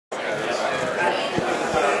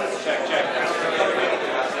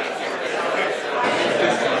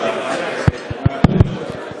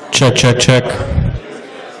Check, check, check.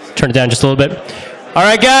 Turn it down just a little bit. All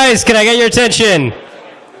right, guys, can I get your attention?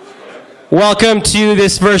 Welcome to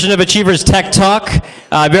this version of Achievers Tech Talk.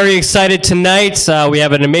 Very excited tonight. We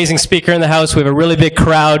have an amazing speaker in the house. We have a really big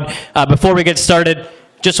crowd. Before we get started,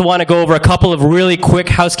 just want to go over a couple of really quick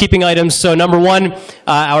housekeeping items. So number one,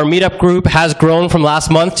 our meetup group has grown from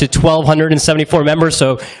last month to 1,274 members.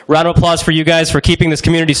 So round of applause for you guys for keeping this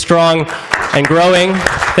community strong and growing.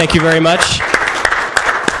 Thank you very much.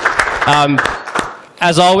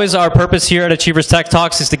 As always, our purpose here at Achievers Tech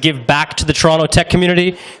Talks is to give back to the Toronto tech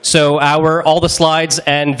community. So all the slides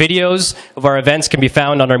and videos of our events can be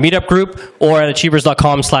found on our meetup group or at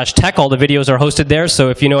achievers.com/tech. All the videos are hosted there. So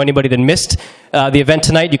if you know anybody that missed the event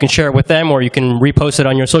tonight, you can share it with them or you can repost it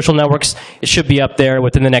on your social networks. It should be up there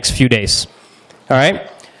within the next few days. All right?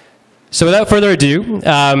 So without further ado,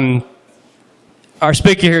 our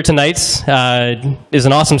speaker here tonight is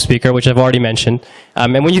an awesome speaker, which I've already mentioned.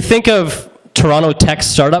 And when you think of Toronto tech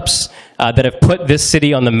startups that have put this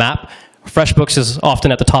city on the map, FreshBooks is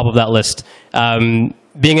often at the top of that list.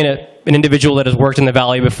 Being an individual that has worked in the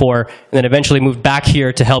Valley before and then eventually moved back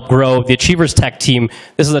here to help grow the Achievers Tech team,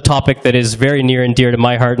 this is a topic that is very near and dear to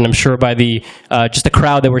my heart, and I'm sure by just the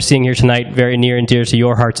crowd that we're seeing here tonight, very near and dear to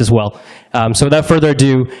your hearts as well. So without further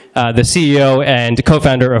ado, the CEO and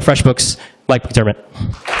co-founder of FreshBooks, Mike McDerment.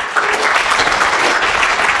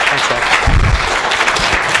 Thanks, Jack.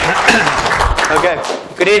 Okay,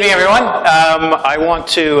 good evening, everyone. I want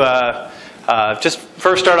to just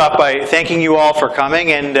first start off by thanking you all for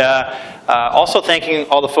coming and also thanking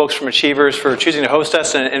all the folks from Achievers for choosing to host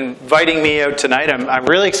us and inviting me out tonight. I'm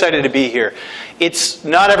really excited to be here. It's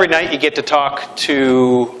not every night you get to talk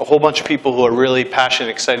to a whole bunch of people who are really passionate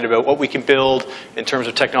and excited about what we can build in terms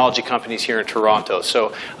of technology companies here in Toronto.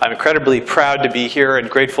 So I'm incredibly proud to be here and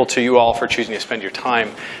grateful to you all for choosing to spend your time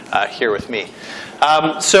here with me.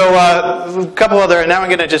 A couple other, and now I'm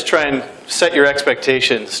going to just try and set your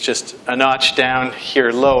expectations just a notch down here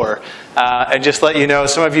lower. And just let you know,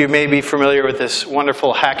 some of you may be familiar with this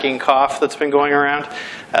wonderful hacking cough that's been going around.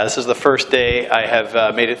 This is the first day I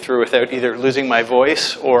have made it through without either losing my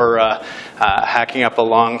voice or hacking up a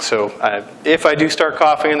lung. So if I do start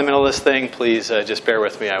coughing in the middle of this thing, please just bear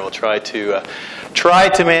with me. I will try to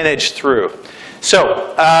manage through.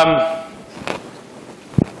 So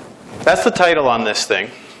that's the title on this thing.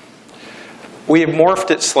 We have morphed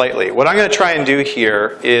it slightly. What I'm going to try and do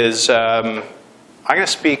here is I'm going to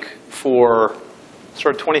speak for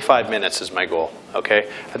sort of 25 minutes is my goal, okay?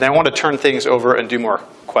 And then I want to turn things over and do more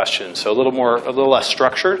questions. So a little less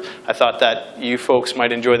structured. I thought that you folks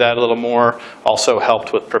might enjoy that a little more. Also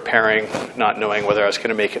helped with preparing, not knowing whether I was going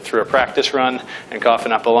to make it through a practice run and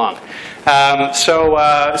coughing up a lung.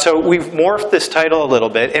 So we've morphed this title a little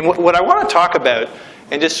bit. And what I want to talk about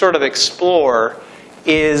and just sort of explore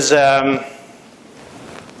is the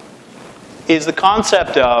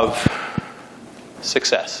concept of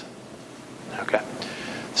success. Okay.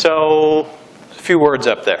 So a few words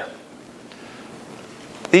up there.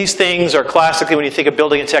 These things are classically, when you think of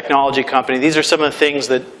building a technology company, these are some of the things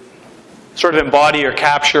that sort of embody or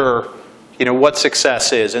capture, what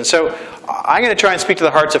success is. And so I'm going to try and speak to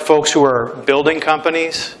the hearts of folks who are building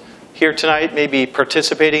companies here tonight, maybe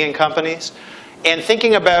participating in companies, and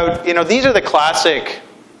thinking about, these are the classic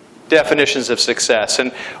definitions of success.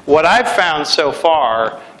 And what I've found so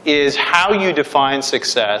far is how you define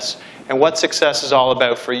success and what success is all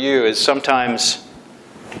about for you is sometimes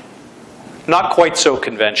not quite so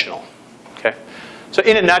conventional. Okay? So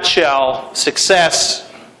in a nutshell,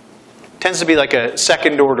 success tends to be like a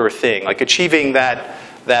second order thing, like achieving that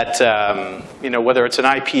whether it's an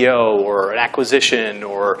IPO or an acquisition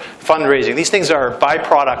or fundraising, these things are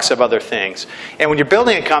byproducts of other things. And when you're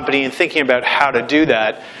building a company and thinking about how to do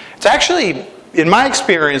that, it's actually, in my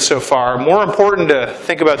experience so far, more important to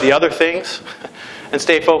think about the other things and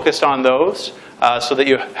stay focused on those so that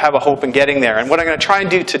you have a hope in getting there. And what I'm going to try and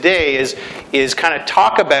do today is kind of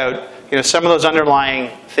talk about some of those underlying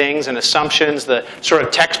things and assumptions, the sort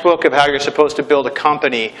of textbook of how you're supposed to build a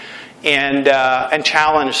company, and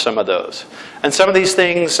challenge some of those. And some of these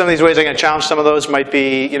things, some of these ways I'm going to challenge some of those might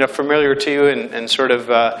be familiar to you and sort of,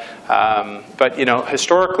 but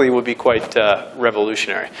historically would be quite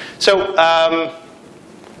revolutionary. So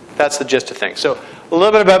that's the gist of things. So a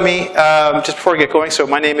little bit about me, just before we get going. So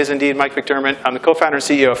my name is indeed Mike McDerment. I'm the co-founder and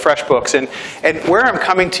CEO of FreshBooks. And where I'm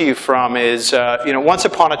coming to you from is, once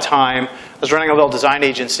upon a time, I was running a little design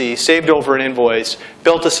agency, saved over an invoice,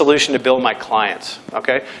 built a solution to bill my clients.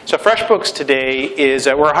 Okay? So FreshBooks today is,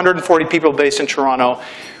 we're 140 people based in Toronto.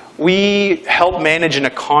 We help manage an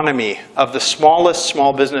economy of the smallest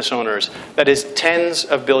small business owners that is tens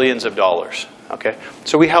of billions of dollars. Okay?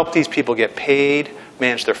 So we help these people get paid,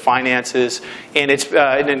 manage their finances, and it's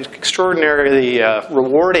an extraordinarily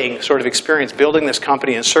rewarding sort of experience building this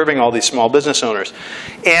company and serving all these small business owners.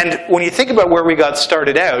 And when you think about where we got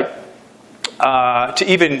started out, to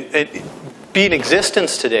even be in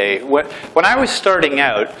existence today, when I was starting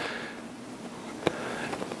out,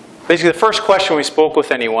 basically the first question we spoke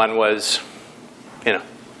with anyone was, you know,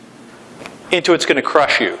 Intuit's going to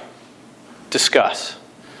crush you. Discuss,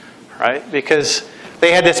 right? Because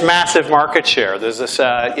they had this massive market share. There's this,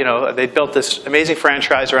 you know, they built this amazing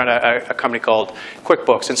franchise around a company called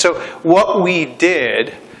QuickBooks. And so what we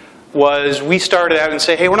did was we started out and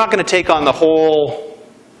say, hey, we're not going to take on the whole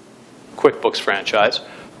QuickBooks franchise.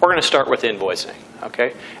 We're going to start with invoicing,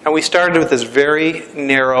 okay? And we started with this very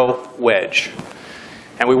narrow wedge.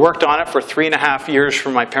 And we worked on it for 3.5 years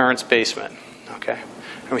from my parents' basement, okay?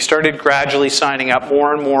 And we started gradually signing up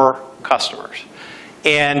more and more customers.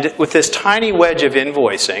 And with this tiny wedge of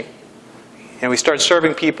invoicing, and we started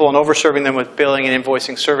serving people and over-serving them with billing and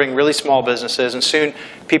invoicing, serving really small businesses, and soon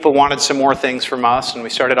people wanted some more things from us, and we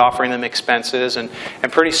started offering them expenses, and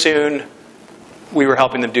pretty soon we were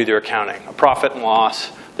helping them do their accounting, a profit and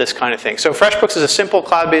loss, this kind of thing. So FreshBooks is a simple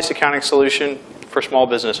cloud-based accounting solution for small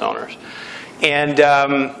business owners. And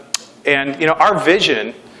you know, our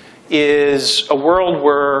vision is a world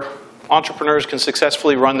where entrepreneurs can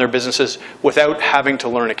successfully run their businesses without having to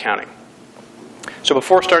learn accounting. So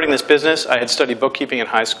before starting this business, I had studied bookkeeping in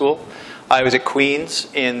high school. I was at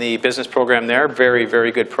Queen's in the business program there, very,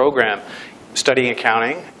 very good program, studying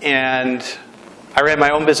accounting. And I ran my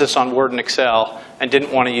own business on Word and Excel and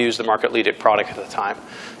didn't want to use the market-leading product at the time.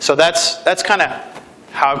 So that's kind of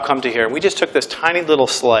how I've come to here. We just took this tiny little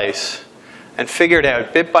slice and figured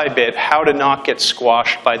out bit by bit how to not get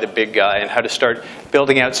squashed by the big guy and how to start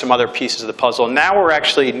building out some other pieces of the puzzle. Now we're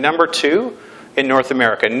actually #2 in North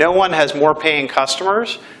America. No one has more paying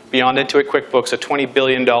customers beyond Intuit QuickBooks, a $20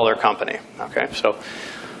 billion company. Okay, so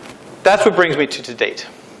that's what brings me to date.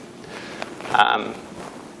 All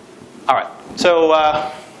right,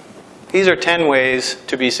 so these are 10 ways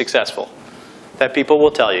to be successful that people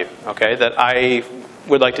will tell you, okay, that I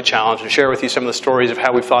would like to challenge and share with you some of the stories of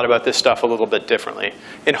how we've thought about this stuff a little bit differently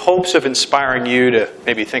in hopes of inspiring you to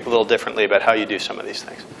maybe think a little differently about how you do some of these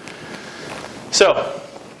things. So,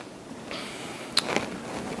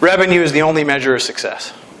 revenue is the only measure of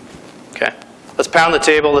success. Okay? Let's pound the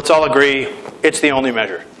table. Let's all agree it's the only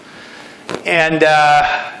measure. And,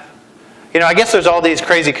 you know, I guess there's all these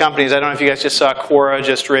crazy companies. I don't know if you guys just saw Quora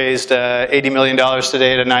just raised $80 million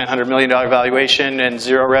today at a $900 million valuation and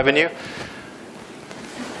 0 revenue.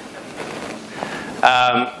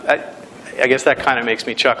 I guess that kind of makes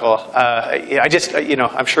me chuckle. You know,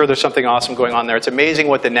 I'm sure there's something awesome going on there. It's amazing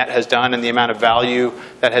what the net has done and the amount of value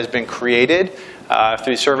that has been created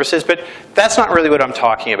through services, but that's not really what I'm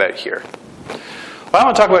talking about here. What I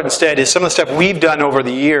want to talk about instead is some of the stuff we've done over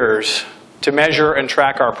the years to measure and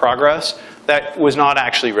track our progress that was not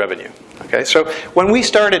actually revenue. Okay, so when we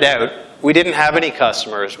started out, we didn't have any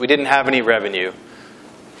customers, we didn't have any revenue.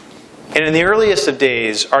 And in the earliest of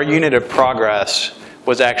days, our unit of progress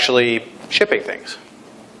was actually shipping things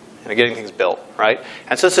and getting things built, right?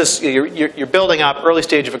 And so this is, you're building up, early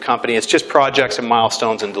stage of a company, it's just projects and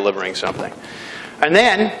milestones and delivering something. And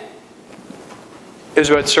then it was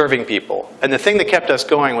about serving people. And the thing that kept us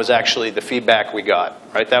going was actually the feedback we got,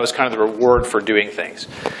 right? That was kind of the reward for doing things.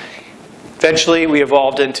 Eventually, we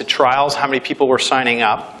evolved into trials, how many people were signing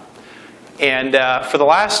up. And for the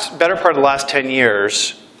better part of the last 10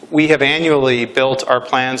 years, we have annually built our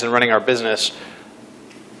plans and running our business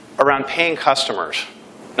around paying customers,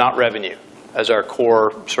 not revenue, as our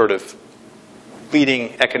core sort of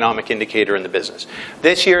leading economic indicator in the business.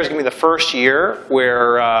 This year is going to be the first year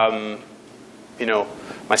where you know,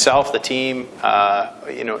 myself, the team,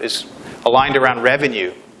 you know, is aligned around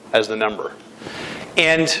revenue as the number.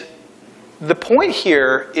 And the point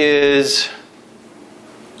here is,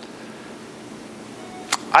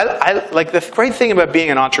 like the great thing about being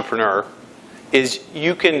an entrepreneur is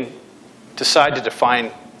you can decide to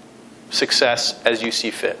define success as you see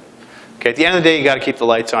fit. Okay, at the end of the day, you got to keep the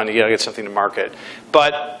lights on. You got to get something to market.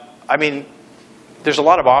 But I mean, there's a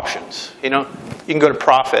lot of options. You know, you can go to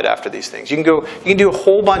profit after these things. You can do a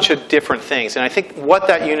whole bunch of different things. And I think what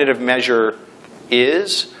that unit of measure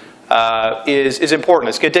is important.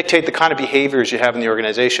 It's going to dictate the kind of behaviors you have in the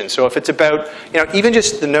organization. So if it's about, you know, even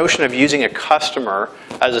just the notion of using a customer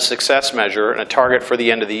as a success measure and a target for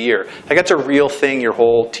the end of the year, like that's a real thing your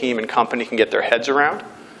whole team and company can get their heads around,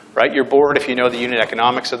 right? Your board, if you know the unit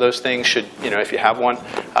economics of those things, should, you know, if you have one,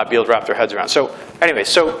 be able to wrap their heads around. So anyway,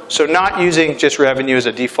 so not using just revenue as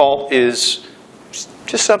a default is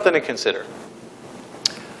just something to consider.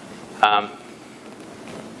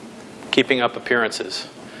 Keeping up appearances.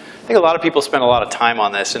 I think a lot of people spend a lot of time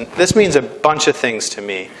on this, and this means a bunch of things to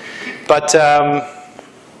me. But I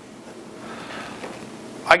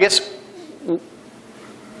guess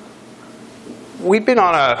we've been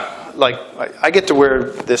on a, like, I get to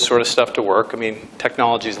wear this sort of stuff to work. I mean,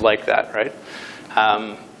 technology's like that, right?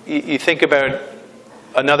 You think about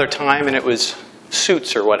another time and it was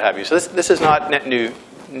suits or what have you. So this is not net new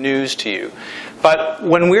news to you. But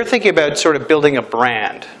when we're thinking about sort of building a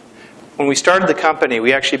brand, when we started the company,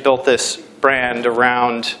 we actually built this brand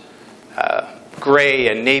around gray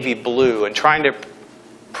and navy blue and trying to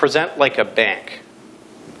present like a bank.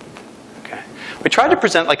 Okay. We tried to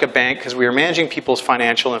present like a bank because we were managing people's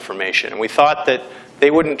financial information, and we thought that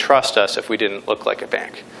they wouldn't trust us if we didn't look like a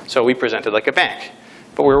bank. So we presented like a bank.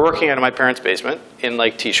 But we were working out of my parents' basement in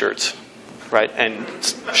like t-shirts, right, and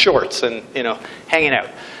shorts and, you know, hanging out.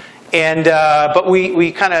 And, but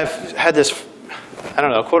we kind of had this, I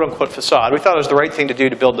don't know, quote-unquote facade. We thought it was the right thing to do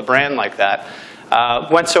to build the brand like that.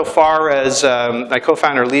 Went so far as my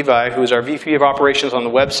co-founder Levi, who was our VP of operations on the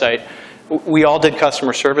website, we all did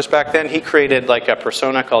customer service back then. He created like a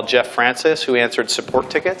persona called Jeff Francis, who answered support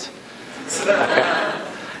tickets. Okay.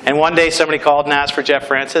 And one day somebody called and asked for Jeff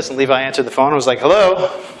Francis, and Levi answered the phone and was like, hello.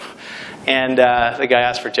 And the guy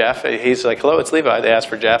asked for Jeff. He's like, hello, it's Levi. They asked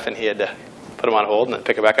for Jeff, and he had to put him on hold and then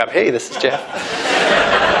pick it back up. Hey, this is Jeff.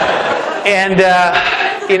 And,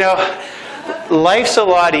 you know, life's a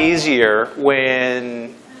lot easier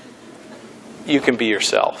when you can be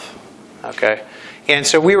yourself, okay? And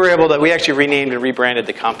so we were able to, we actually renamed and rebranded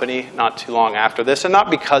the company not too long after this, and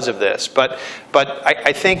not because of this, but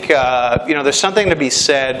I think, you know, there's something to be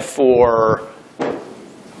said for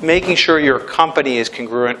making sure your company is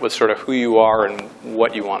congruent with sort of who you are and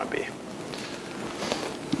what you want to be.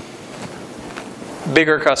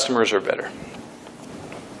 Bigger customers are better.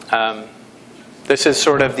 This is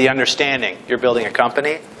sort of the understanding. You're building a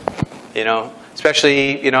company, you know,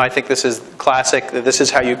 especially, you know, I think this is classic. This is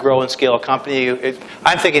how you grow and scale a company.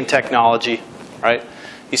 I'm thinking technology, right?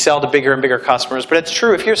 You sell to bigger and bigger customers, but it's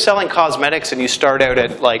true. If you're selling cosmetics and you start out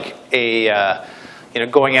at like a, you know,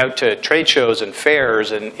 going out to trade shows and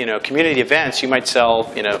fairs and, you know, community events, you might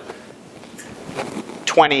sell, you know,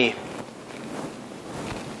 20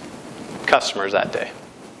 customers that day,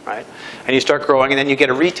 right? And you start growing, and then you get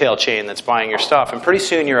a retail chain that's buying your stuff, and pretty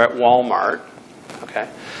soon you're at Walmart, okay?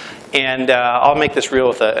 And I'll make this real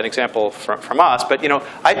with an example from us, but you know,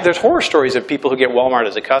 there's horror stories of people who get Walmart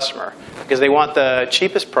as a customer because they want the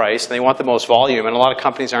cheapest price and they want the most volume, and a lot of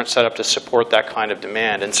companies aren't set up to support that kind of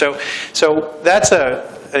demand. And so that's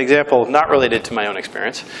an example not related to my own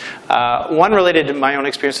experience. One related to my own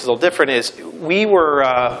experience is a little different is we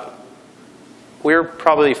were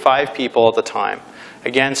probably 5 people at the time,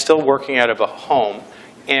 again, still working out of a home,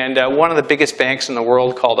 and one of the biggest banks in the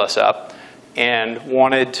world called us up and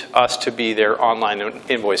wanted us to be their online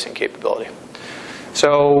invoicing capability.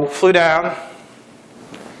 So flew down,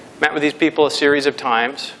 met with these people a series of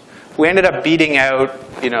times. We ended up beating out,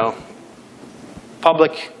 you know,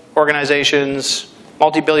 public organizations,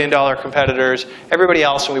 multi-billion-dollar competitors, everybody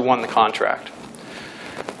else, and we won the contract.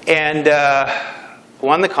 And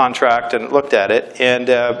won the contract and looked at it, and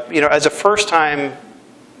you know, as a first-time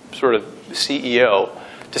sort of CEO,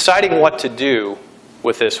 deciding what to do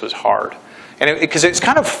with this was hard. And because it's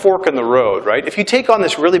kind of fork in the road, right? If you take on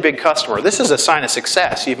this really big customer, this is a sign of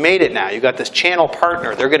success. You've made it now. You've got this channel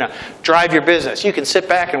partner. They're going to drive your business. You can sit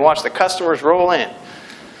back and watch the customers roll in.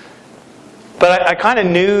 But I kind of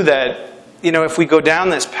knew that, you know, if we go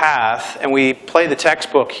down this path and we play the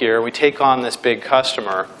textbook here, we take on this big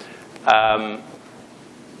customer,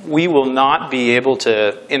 we will not be able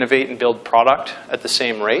to innovate and build product at the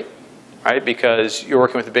same rate, right? Because you're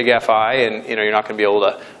working with a big FI, and you know, you're not going to be able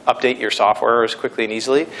to update your software as quickly and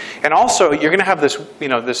easily. And also, you're going to have this, you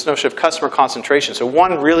know, this notion of customer concentration. So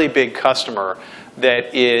one really big customer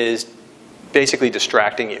that is basically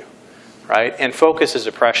distracting you, right? And focus is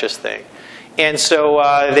a precious thing. And so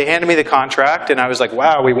they handed me the contract, and I was like,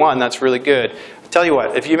 wow, we won. That's really good. I'll tell you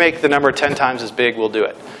what, if you make the number 10 times as big, we'll do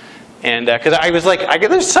it. And because I was like,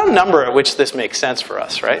 there's some number at which this makes sense for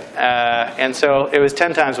us, right? And so it was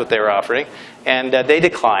 10 times what they were offering, and they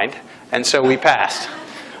declined, and so we passed.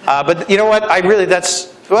 But you know what?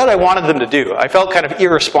 That's what I wanted them to do. I felt kind of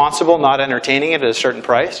irresponsible not entertaining it at a certain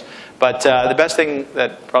price, but the best thing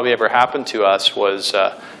that probably ever happened to us was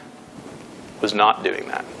not doing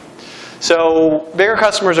that. So bigger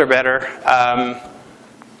customers are better.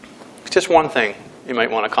 Just one thing you might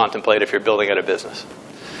want to contemplate if you're building out a business.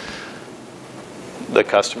 The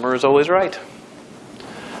customer is always right.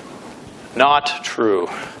 Not true.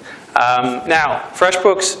 Now,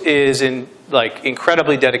 FreshBooks is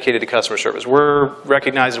incredibly dedicated to customer service. We're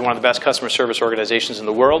recognized as one of the best customer service organizations in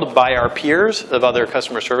the world by our peers of other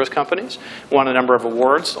customer service companies. Won a number of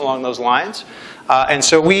awards along those lines. And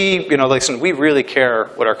so we, listen, we really care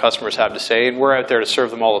what our customers have to say, and we're out there to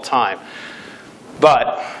serve them all the time.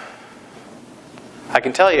 But I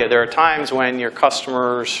can tell you there are times when your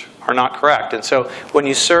customers are not correct. And so when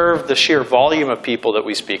you serve the sheer volume of people that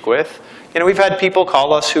we speak with, we've had people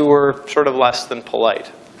call us who were sort of less than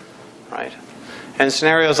polite, right? And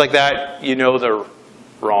scenarios like that, they're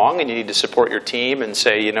wrong, and you need to support your team and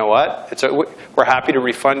say, you know what, we're happy to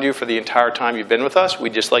refund you for the entire time you've been with us.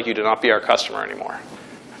 We'd just like you to not be our customer anymore.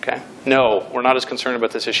 Okay? No, we're not as concerned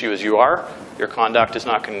about this issue as you are. Your conduct is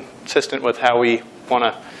not consistent with how we want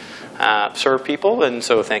to serve people, and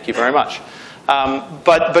so thank you very much.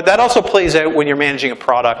 But that also plays out when you're managing a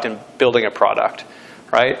product and building a product,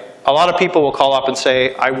 right? A lot of people will call up and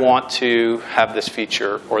say, I want to have this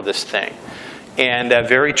feature or this thing. And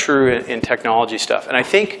very true in technology stuff. And I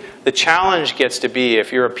think the challenge gets to be,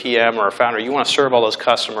 if you're a PM or a founder, you want to serve all those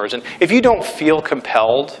customers. And if you don't feel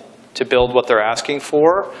compelled to build what they're asking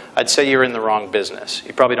for, I'd say you're in the wrong business.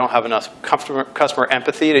 You probably don't have enough customer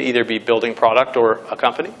empathy to either be building product or a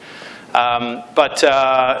company. But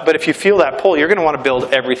if you feel that pull, you're going to want to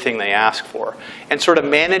build everything they ask for. And sort of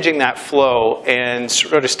managing that flow and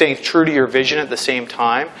sort of staying true to your vision at the same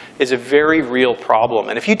time is a very real problem.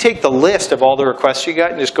 And if you take the list of all the requests you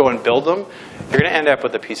got and just go and build them, you're going to end up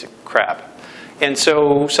with a piece of crap. And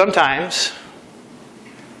so sometimes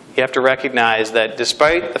you have to recognize that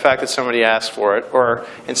despite the fact that somebody asked for it, or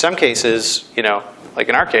in some cases, like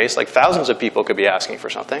in our case, like thousands of people could be asking for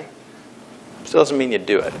something, still doesn't mean you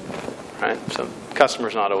do it. Right? So the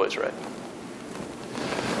customer's not always right.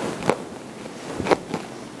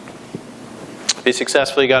 To be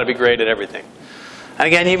successful, you got to be great at everything. And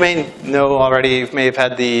again, you may know already, you may have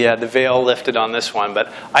had the veil lifted on this one,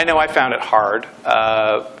 but I know I found it hard,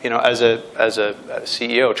 as a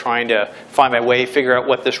CEO, trying to find my way, figure out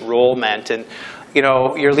what this role meant. And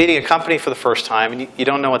you're leading a company for the first time, and you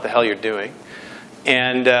don't know what the hell you're doing.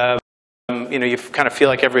 And you kind of feel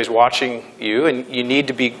like everybody's watching you, and you need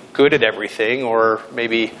to be good at everything, or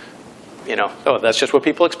maybe, oh, that's just what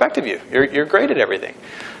people expect of you. You're great at everything.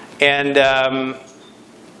 And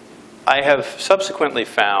I have subsequently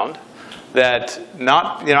found that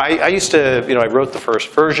I used to, I wrote the first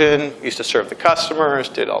version, used to serve the customers,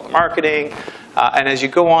 did all the marketing, and as you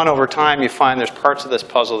go on over time, you find there's parts of this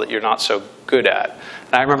puzzle that you're not so good at.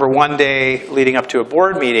 And I remember one day leading up to a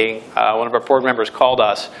board meeting, one of our board members called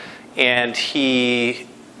us, and he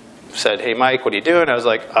said, hey, Mike, what are you doing? I was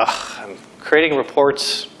like, I'm creating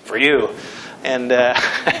reports for you. And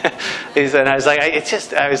he said, I was like, it's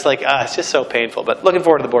just so painful, but looking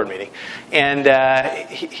forward to the board meeting. And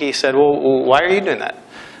he said, well, why are you doing that?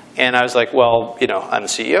 And I was like, well, I'm the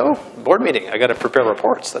CEO, board meeting. I got to prepare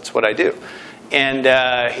reports. That's what I do. And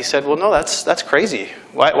he said, well, no, that's crazy.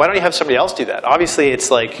 Why don't you have somebody else do that? Obviously, it's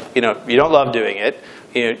like, you don't love doing it.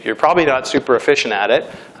 You're probably not super efficient at it.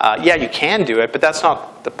 Yeah, you can do it, but that's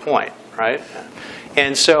not the point, right?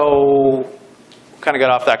 And so kind of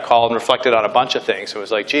got off that call and reflected on a bunch of things. It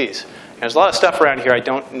was like, geez, there's a lot of stuff around here I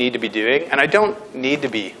don't need to be doing, and I don't need to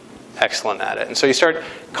be excellent at it. And so you start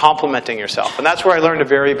complimenting yourself. And that's where I learned a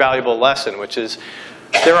very valuable lesson, which is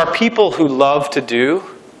there are people who love to do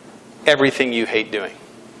everything you hate doing.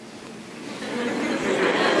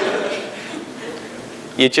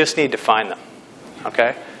 You just need to find them,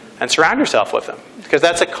 okay? And surround yourself with them, because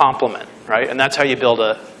that's a compliment, right? And that's how you build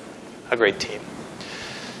a great team.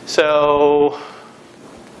 So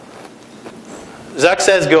Zuck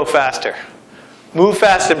says go faster. Move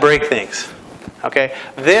fast and break things, okay?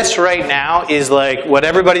 This right now is like what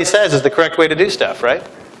everybody says is the correct way to do stuff, right?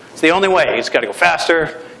 It's the only way. You just got to go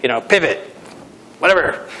faster, pivot,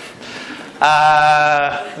 whatever.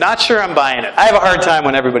 Not sure I'm buying it. I have a hard time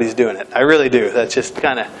when everybody's doing it. I really do. That just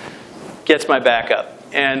kind of gets my back up.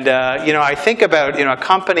 And I think about a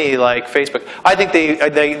company like Facebook. I think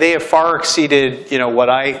they have far exceeded what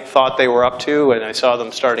I thought they were up to when I saw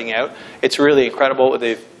them starting out. It's really incredible what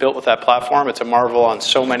they've built with that platform. It's a marvel on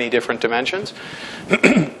so many different dimensions.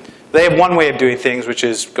 They have one way of doing things, which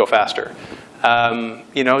is go faster. Then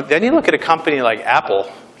you look at a company like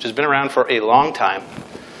Apple, which has been around for a long time.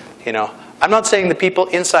 I'm not saying the people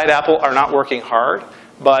inside Apple are not working hard,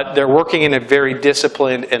 but they're working in a very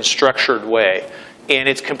disciplined and structured way. And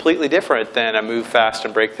it's completely different than a move fast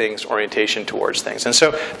and break things orientation towards things. And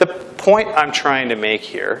so the point I'm trying to make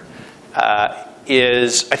here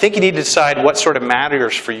is I think you need to decide what sort of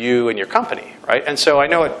matters for you and your company, right? And so I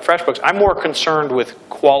know at FreshBooks, I'm more concerned with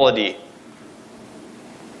quality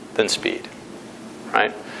than speed,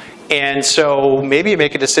 right? And so maybe you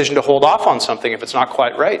make a decision to hold off on something if it's not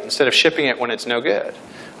quite right, instead of shipping it when it's no good,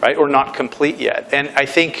 right? Or not complete yet. And I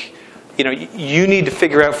think, you know, you need to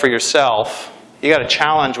figure out for yourself, you got to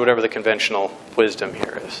challenge whatever the conventional wisdom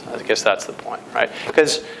here is. I guess that's the point, right?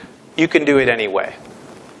 Because you can do it anyway.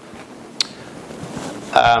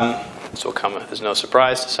 This will come as no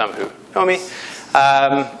surprise to some who know me.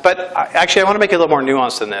 But actually, I want to make it a little more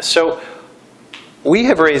nuanced than this. So we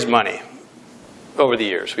have raised money over the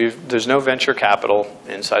years. There's no venture capital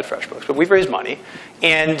inside FreshBooks, but we've raised money.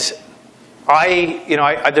 And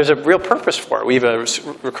there's a real purpose for it. We have a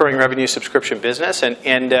recurring revenue subscription business.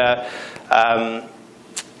 And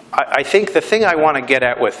I think the thing I want to get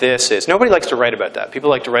at with this is nobody likes to write about that. People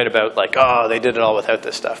like to write about, like, oh, they did it all without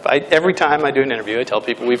this stuff. But every time I do an interview, I tell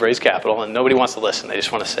people we've raised capital, and nobody wants to listen. They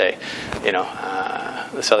just want to say, you know,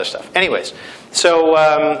 this other stuff. Anyways, so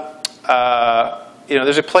you know,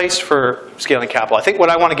 there's a place for scaling capital. I think what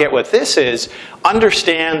I want to get with this is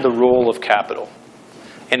understand the role of capital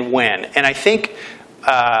and when. And I think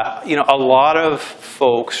you know, a lot of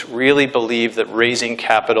folks really believe that raising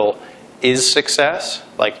capital is success.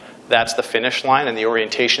 Like, that's the finish line, and the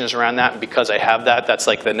orientation is around that. And because I have that, that's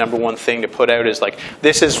like the number one thing to put out is like,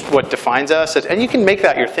 this is what defines us. And you can make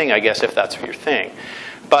that your thing, I guess, if that's your thing.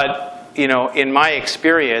 But, you know, in my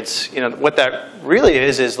experience, you know, what that really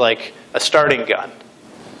is like a starting gun,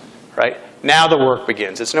 right? Now the work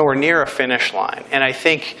begins. It's nowhere near a finish line. And I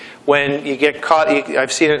think when you get caught,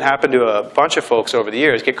 I've seen it happen to a bunch of folks over the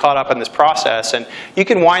years, get caught up in this process, and you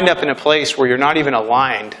can wind up in a place where you're not even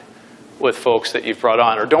aligned with folks that you've brought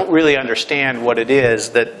on, or don't really understand what it is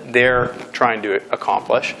that they're trying to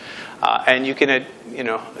accomplish. And you can, you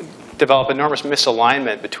know, develop enormous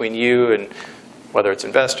misalignment between you and whether it's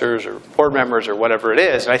investors or board members or whatever it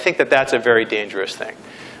is. And I think that that's a very dangerous thing.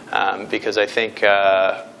 Because I think,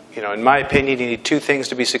 you know, in my opinion, you need two things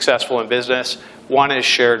to be successful in business. One is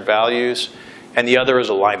shared values, and the other is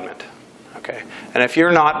alignment. Okay. And if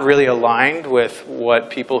you're not really aligned with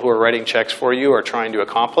what people who are writing checks for you are trying to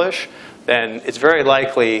accomplish, then it's very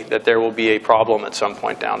likely that there will be a problem at some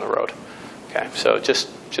point down the road. Okay. So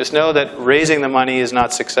just know that raising the money is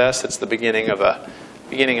not success. It's the beginning of a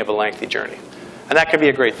lengthy journey. And that can be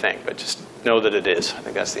a great thing, but just know that it is. I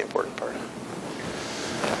think that's the important part.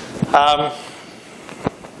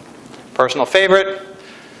 Personal favorite,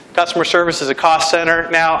 customer service is a cost center.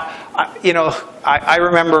 Now, you know, I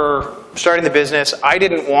remember starting the business. I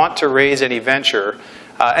didn't want to raise any venture.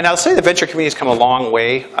 And I'll say the venture community has come a long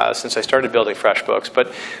way since I started building FreshBooks.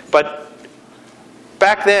 But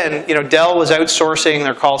back then, you know, Dell was outsourcing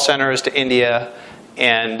their call centers to India.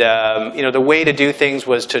 And you know, the way to do things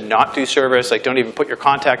was to not do service, like don't even put your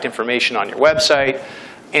contact information on your website.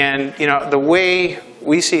 And you know, the way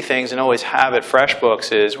we see things and always have at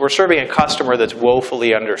FreshBooks is we're serving a customer that's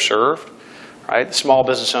woefully underserved, right? Small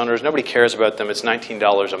business owners, nobody cares about them. It's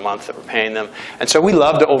 $19 a month that we're paying them. And so we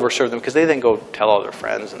love to overserve them because they then go tell all their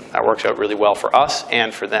friends, and that works out really well for us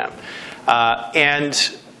and for them.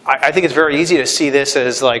 And I think it's very easy to see this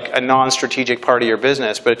as like a non-strategic part of your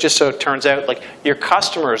business, but it just so turns out like your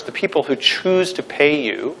customers, the people who choose to pay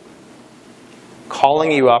you,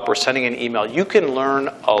 calling you up or sending an email, you can learn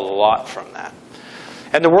a lot from that.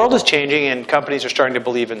 And the world is changing, and companies are starting to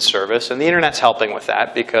believe in service, and the internet's helping with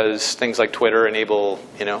that because things like Twitter enable,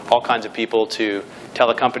 you know, all kinds of people to tell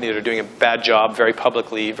a company that they're doing a bad job very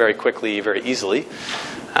publicly, very quickly, very easily.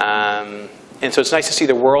 And so it's nice to see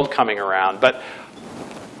the world coming around. But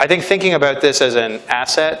I think thinking about this as an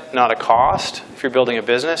asset, not a cost, if you're building a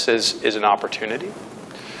business, is an opportunity.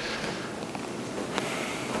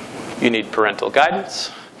 You need parental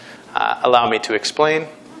guidance. Allow me to explain.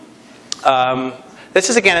 This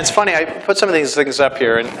is, again, it's funny, I put some of these things up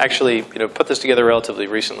here and actually, you know, put this together relatively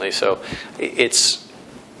recently. So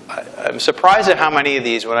I'm surprised at how many of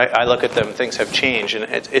these, when I look at them, things have changed. And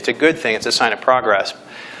it's a good thing. It's a sign of progress.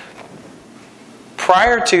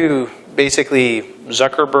 Prior to basically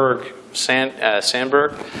Zuckerberg,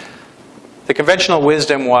 Sandberg, the conventional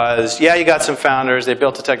wisdom was, yeah, you got some founders, they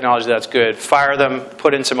built a technology that's good, fire them,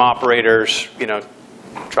 put in some operators, you know,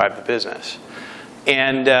 drive the business.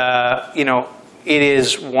 And, you know, it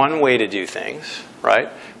is one way to do things, right?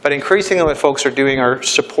 But increasingly what folks are doing are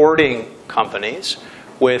supporting companies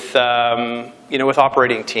with, you know, with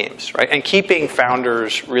operating teams, right? And keeping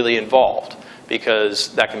founders really involved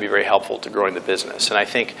because that can be very helpful to growing the business. And I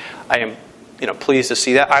think I am, you know, pleased to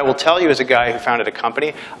see that. I will tell you, as a guy who founded a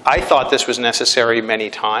company, I thought this was necessary many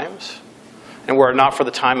times. And were it not for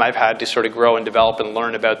the time I've had to sort of grow and develop and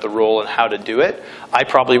learn about the role and how to do it, I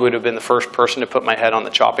probably would have been the first person to put my head on the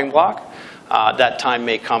chopping block. That time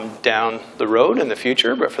may come down the road in the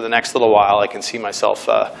future, but for the next little while, I can see myself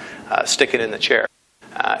sticking in the chair.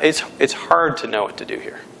 It's hard to know what to do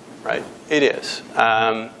here, right? It is.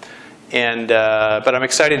 But I'm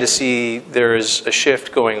excited to see there's a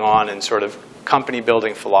shift going on in sort of company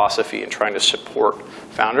building philosophy and trying to support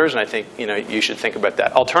founders, and I think you should think about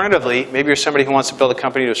that. Alternatively, maybe you're somebody who wants to build a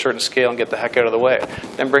company to a certain scale and get the heck out of the way.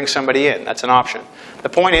 Then bring somebody in. That's an option. The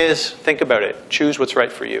point is, think about it. Choose what's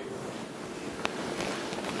right for you.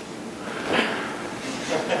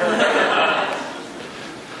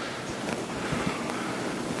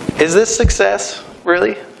 Is this success,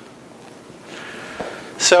 really?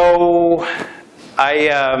 So,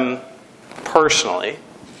 I personally,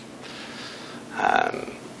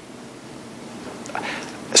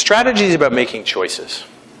 strategy is about making choices.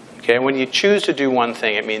 Okay, when you choose to do one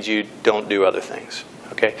thing, it means you don't do other things.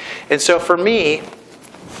 Okay, and so for me,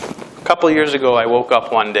 a couple of years ago, I woke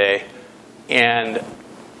up one day and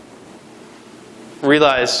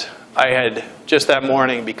realized I had just that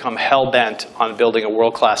morning become hell-bent on building a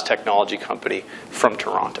world-class technology company from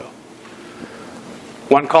Toronto.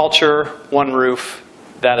 One culture, one roof,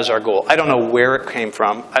 that is our goal. I don't know where it came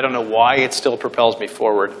from. I don't know why it still propels me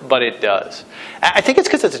forward, but it does. I think it's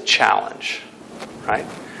because it's a challenge, right?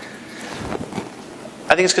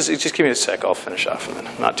 I think it's because, just give me a sec, I'll finish off, and then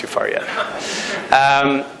I'm not too far yet.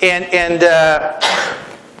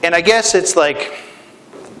 And I guess it's like,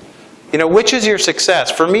 which is your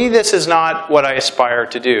success? For me, this is not what I aspire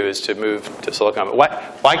to do, is to move to Silicon Valley.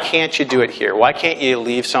 Why can't you do it here? Why can't you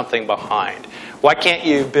leave something behind? Why can't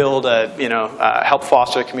you build help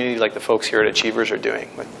foster a community like the folks here at Achievers are doing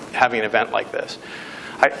with having an event like this?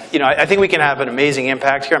 I think we can have an amazing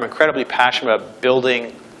impact here. I'm incredibly passionate about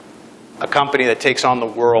building a company that takes on the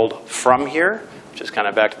world from here, which is kind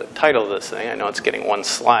of back to the title of this thing. I know it's getting one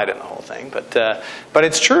slide in the whole thing, but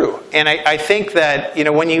it's true. And I think that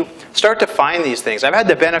when you start to find these things, I've had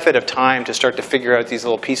the benefit of time to start to figure out these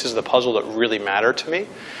little pieces of the puzzle that really matter to me.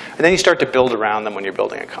 And then you start to build around them when you're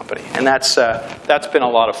building a company. And that's been a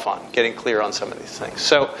lot of fun, getting clear on some of these things.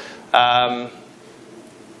 So that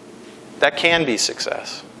can be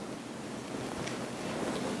success.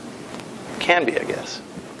 Can be, I guess.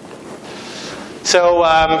 So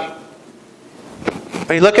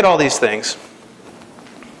when you look at all these things,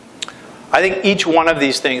 I think each one of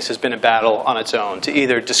these things has been a battle on its own, to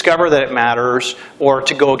either discover that it matters or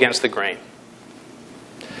to go against the grain.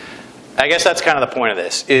 I guess that's kind of the point of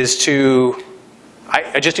this, is to,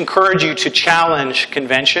 I just encourage you to challenge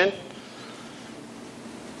convention.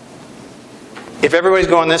 If everybody's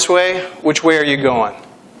going this way, which way are you going?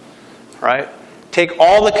 Right? Take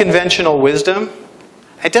all the conventional wisdom.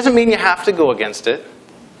 It doesn't mean you have to go against it.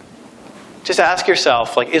 Just ask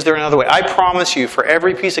yourself, is there another way? I promise you, for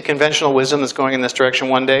every piece of conventional wisdom that's going in this direction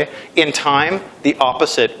one day, in time, the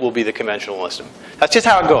opposite will be the conventional wisdom. That's just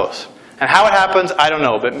how it goes. And how it happens, I don't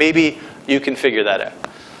know, but maybe you can figure that out.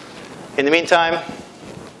 In the meantime,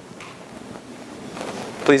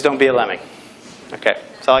 please don't be a lemming. Okay,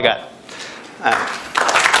 that's all I got.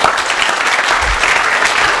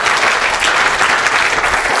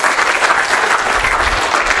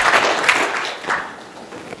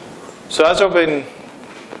 So I was hoping,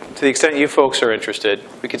 to the extent you folks are interested,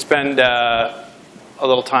 we could spend a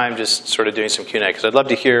little time just sort of doing some Q&A, because I'd love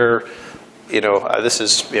to hear, this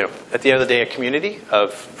is, at the end of the day, a community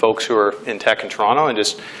of folks who are in tech in Toronto, and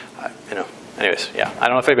just, anyways, yeah. I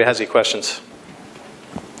don't know if anybody has any questions.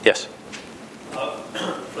 Yes?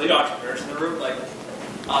 For the entrepreneurs in the room,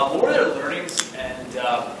 what were their learnings and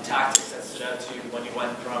tactics that stood out to you when you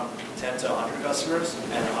went from 10 to 100 customers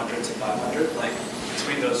and 100 to 500?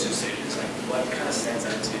 Between those two stages, what kind of stands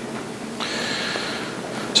out to you?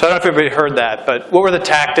 So I don't know if everybody heard that, but what were the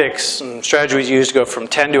tactics and strategies used to go from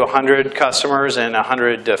 10 to 100 customers and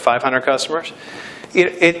 100 to 500 customers?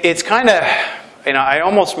 It's kind of, I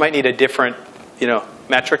almost might need a different,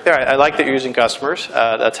 metric there. I like that you're using customers.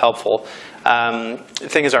 That's helpful. The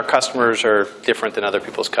thing is, our customers are different than other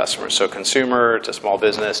people's customers. So consumer to small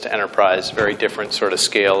business to enterprise, very different sort of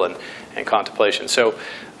scale and contemplation. So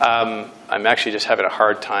I'm actually just having a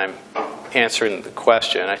hard time answering the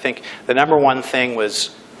question. I think the number one thing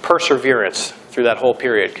was perseverance through that whole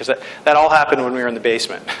period, because that all happened when we were in the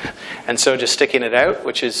basement. And so just sticking it out,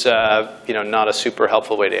 which is not a super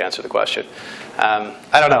helpful way to answer the question.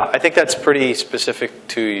 I don't know. I think that's pretty specific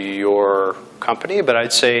to your company, but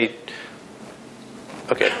I'd say,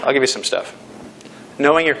 okay, I'll give you some stuff.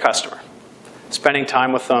 Knowing your customer, spending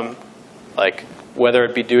time with them, whether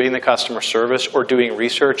it be doing the customer service or doing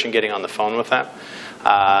research and getting on the phone with them.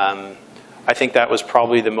 I think that was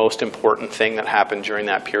probably the most important thing that happened during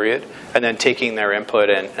that period, and then taking their input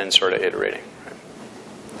and sort of iterating. Right?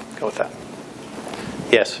 Go with that.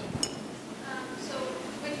 Yes? So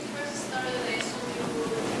when you first started, I assume you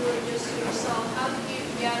were just yourself. How did you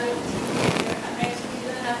gather the team together? I assume you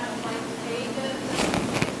didn't have enough money to pay the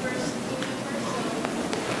first team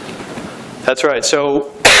members? That's right.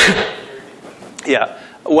 So, yeah.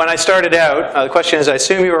 When I started out, the question is, I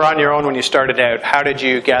assume you were on your own when you started out. How did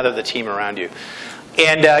you gather the team around you?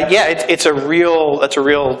 And yeah, that's a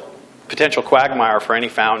real potential quagmire for any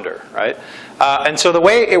founder, right? And so the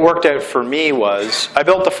way it worked out for me was, I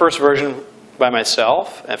built the first version by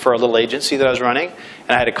myself and for a little agency that I was running,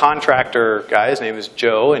 and I had a contractor guy. His name was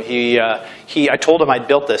Joe, and I told him I'd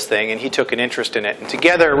built this thing, and he took an interest in it. And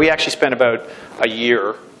together, we actually spent about a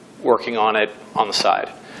year working on it on the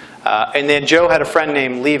side. And then Joe had a friend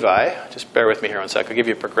named Levi. Just bear with me here one sec. I'll give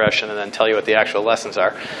you a progression and then tell you what the actual lessons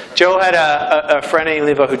are. Joe had a friend named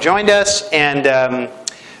Levi who joined us, and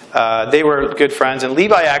they were good friends. And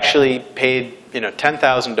Levi actually paid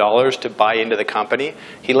 $10,000 to buy into the company.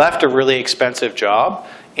 He left a really expensive job,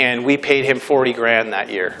 and we paid him 40 grand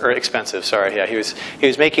that year. Or expensive, sorry. Yeah, he was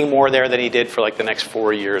making more there than he did for like the next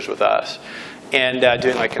 4 years with us. And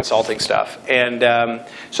doing like consulting stuff. And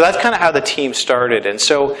so that's kind of how the team started. And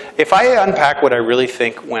so if I unpack what I really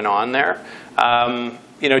think went on there,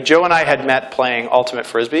 Joe and I had met playing Ultimate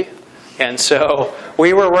Frisbee. And so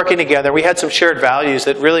we were working together. We had some shared values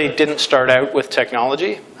that really didn't start out with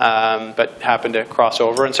technology, but happened to cross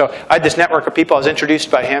over. And so I had this network of people. I was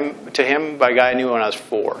introduced to him by a guy I knew when I was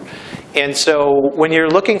 4. And so when you're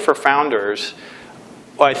looking for founders,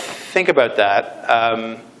 well, I think about that.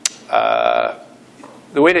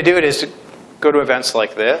 The way to do it is to go to events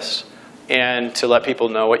like this and to let people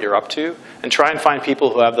know what you're up to and try and find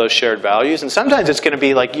people who have those shared values. And sometimes it's going to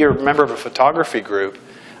be like you're a member of a photography group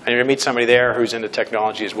and you're going to meet somebody there who's into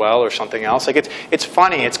technology as well or something else. Like it's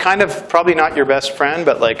funny. It's kind of probably not your best friend,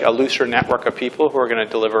 but like a looser network of people who are going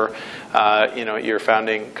to deliver your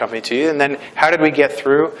founding company to you. And then how did we get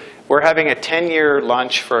through? We're having a 10-year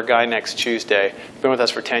lunch for a guy next Tuesday. He's been with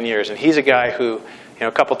us for 10 years. And he's a guy who,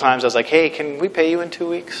 a couple times I was like, hey, can we pay you in 2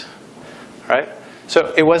 weeks? Right?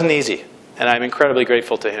 So it wasn't easy. And I'm incredibly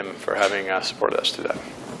grateful to him for having supported us through that.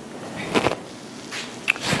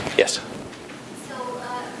 Yes? So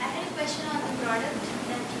I had a question on the product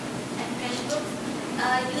and FreshBooks.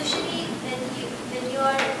 Usually when you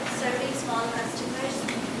are serving small customers,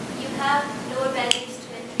 you have lower barriers to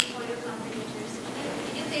entry for your competitors.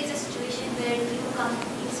 Did you face a situation where new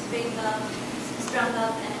companies sprung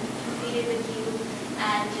up and competed with you?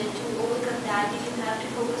 And to overcome that, did you have to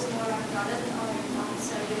focus more on product or on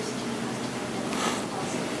service to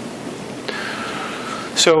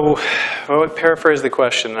customers? So I would paraphrase the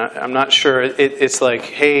question. I'm not sure. It's like,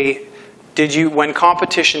 hey, when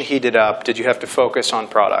competition heated up, did you have to focus on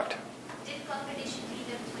product? Did competition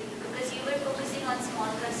heat up for you? Because you were focusing on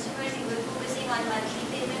small customers, you were focusing on monthly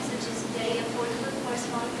payments, which is very affordable for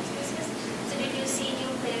small businesses. So did you see new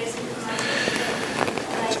players in the market?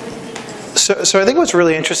 So I think what's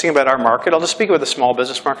really interesting about our market, I'll just speak about the small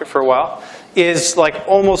business market for a while, is like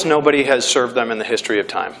almost nobody has served them in the history of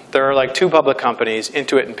time. There are like 2 public companies,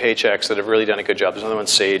 Intuit and Paychex, that have really done a good job. There's another one,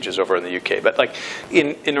 Sage, is over in the UK. But like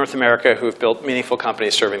in North America, who have built meaningful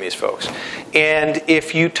companies serving these folks. And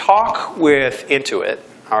if you talk with Intuit,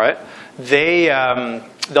 all right,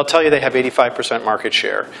 they'll tell you they have 85% market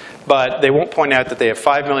share, but they won't point out that they have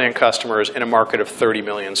 5 million customers in a market of 30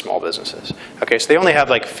 million small businesses. Okay, so they only have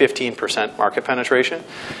like 15% market penetration.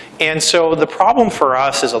 And so the problem for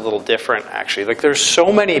us is a little different, actually. Like there's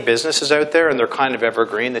so many businesses out there and they're kind of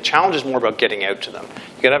evergreen. The challenge is more about getting out to them.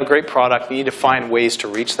 You gotta have a great product, you need to find ways to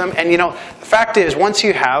reach them. And the fact is, once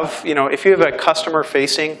you have, if you have a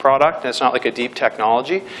customer-facing product and it's not like a deep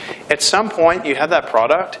technology, at some point you have that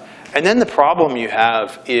product, and then the problem you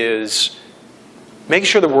have is make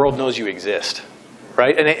sure the world knows you exist,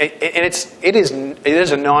 right? And it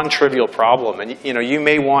is a non-trivial problem, and you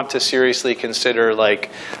may want to seriously consider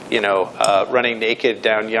running naked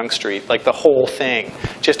down Yonge Street, like the whole thing,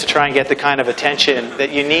 just to try and get the kind of attention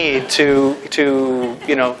that you need to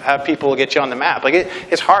have people get you on the map. Like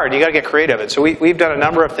it's hard. You got to get creative. And so we've done a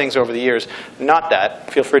number of things over the years. Not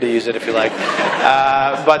that. Feel free to use it if you like.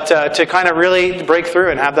 But to kind of really break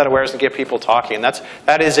through and have that awareness and get people talking. And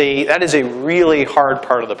that is a really hard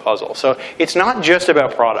part of the puzzle. So it's not just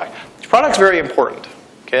about product. Product's very important.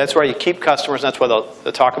 Okay, that's why you keep customers, and that's why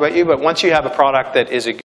they'll talk about you. But once you have a product that is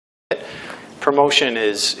a good fit, promotion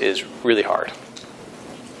is really hard.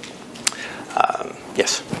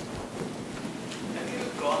 Yes? Have you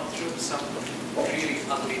gone through some really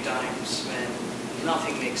ugly times when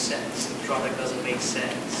nothing makes sense. The product doesn't make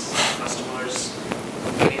sense. Customers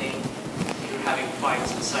complaining, you're having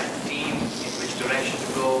fights inside the team, in which direction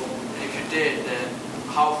to go. And if you did, then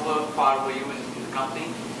how far were you in the company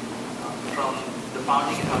from the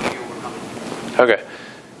founding and how did you overcome it? Okay.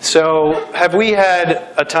 So have we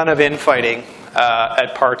had a ton of infighting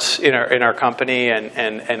at parts in our company,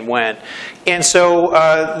 and when? And so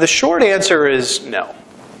the short answer is no.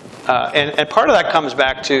 And part of that comes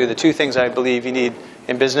back to the two things I believe you need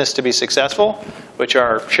in business to be successful, which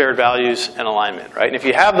are shared values and alignment, right? And if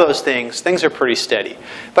you have those things, things are pretty steady.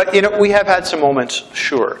 But you know, we have had some moments,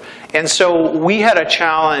 sure. And so we had a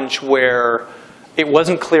challenge where it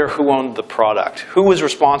wasn't clear who owned the product, who was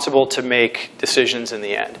responsible to make decisions in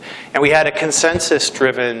the end. And we had a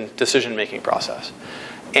consensus-driven decision-making process.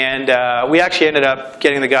 And we actually ended up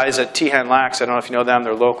getting the guys at Tehan Lax. I don't know if you know them.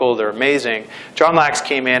 They're local. They're amazing. John Lax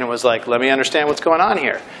came in and was like, let me understand what's going on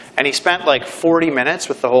here. And he spent like 40 minutes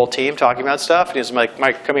with the whole team talking about stuff. And he was like,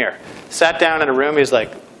 Mike, come here. Sat down in a room. He was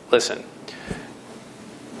like, listen,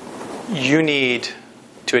 you need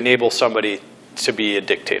to enable somebody to be a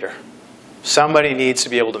dictator. Somebody needs to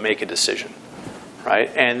be able to make a decision,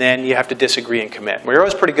 right? And then you have to disagree and commit. We're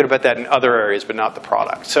always pretty good about that in other areas, but not the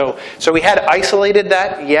product. So we had isolated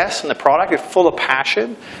that, yes, in the product. It's full of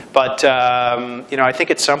passion, but you know, I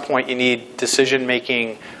think at some point you need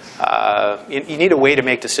decision-making. You need a way to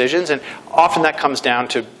make decisions, and often that comes down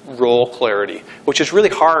to role clarity, which is really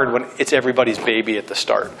hard when it's everybody's baby at the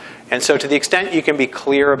start. And so to the extent you can be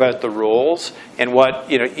clear about the roles and what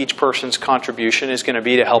each person's contribution is going to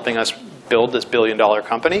be to helping us build this billion-dollar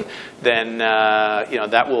company, then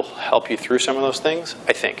that will help you through some of those things,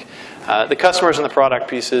 I think. The customers and the product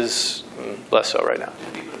pieces, less so right now.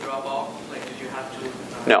 Did people drop off? Like, did you have to?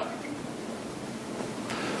 No.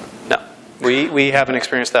 No. We haven't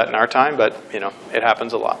experienced that in our time, but it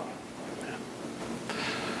happens a lot. Yeah.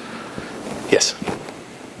 Yes?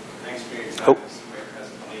 Thanks for your time. Oh. This is a great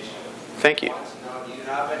presentation. Thank you. I want to know, do you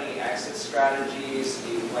have any exit strategies?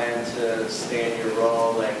 Do you plan to stay in your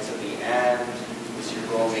role to the end? Is your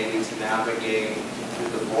goal maybe to navigate through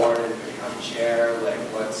the board and become chair? Like,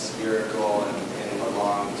 what's your goal in the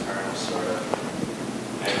long term, sort of?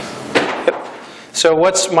 Thanks. Yep. So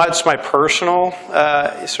what's my personal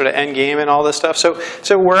sort of end game and all this stuff? So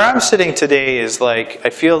where I'm sitting today is like, I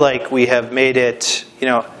feel like we have made it,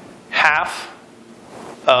 half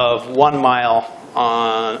of 1 mile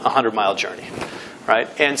on a 100-mile journey, right?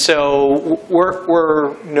 And so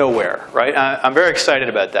we're nowhere, right? I'm very excited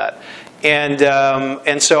about that.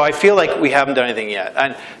 And so I feel like we haven't done anything yet.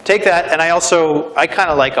 And take that, and I kind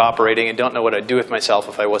of like operating and don't know what I'd do with myself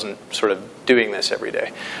if I wasn't sort of doing this every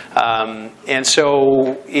day. And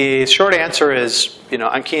so the short answer is,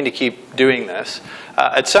 I'm keen to keep doing this.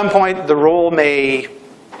 At some point, the role may,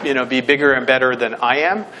 be bigger and better than I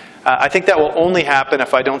am. I think that will only happen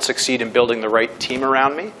if I don't succeed in building the right team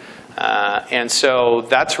around me. And so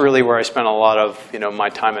that's really where I spend a lot of my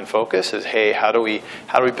time and focus is, hey, how do we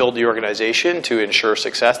build the organization to ensure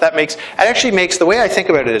success? It actually makes, the way I think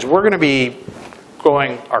about it is we're going to be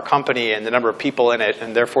growing our company and the number of people in it,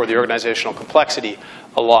 and therefore the organizational complexity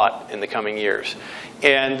a lot in the coming years.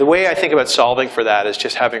 And the way I think about solving for that is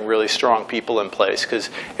just having really strong people in place,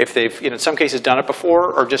 because if they've, in some cases, done it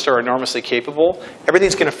before or just are enormously capable,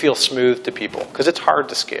 everything's going to feel smooth to people, because it's hard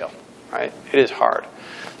to scale, right? It is hard.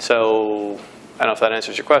 So I don't know if that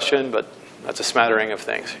answers your question, but that's a smattering of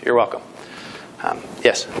things. You're welcome.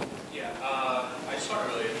 Yes? Yeah, I just find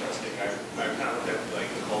it really interesting. I kind of looked at the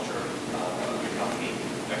culture of your company.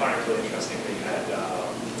 I find it really interesting that you had,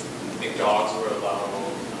 I think dogs were allowed.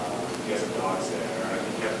 You guys have dogs there. I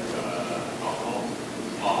think you have alcohol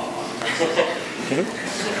on the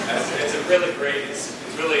It's a really great. It's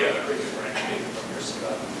really a great differentiator from your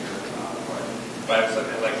stuff. But I was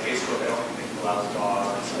looking at Facebook. I don't think allows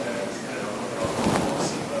dogs, and I don't know what else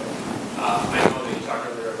policy, but I know that you talked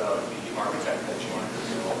earlier about the architect that you wanted to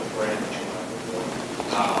build, the brand that you wanted to build.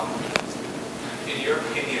 In your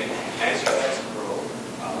opinion, as you guys grow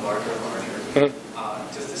larger and larger,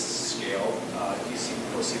 does this scale? Do you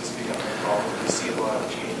foresee this becoming a problem? Do you see a lot of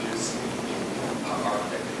changes in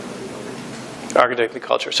Architect the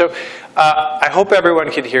culture. So I hope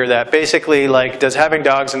everyone could hear that. Basically, does having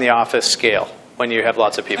dogs in the office scale when you have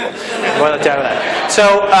lots of people?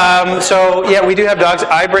 So yeah, we do have dogs.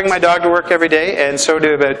 I bring my dog to work every day, and so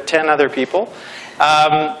do about 10 other people.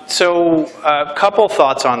 So a couple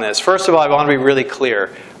thoughts on this. First of all, I want to be really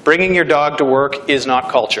clear. Bringing your dog to work is not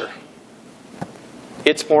culture.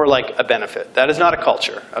 It's more like a benefit. That is not a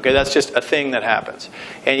culture. Okay, that's just a thing that happens.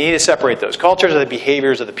 And you need to separate those. Cultures are the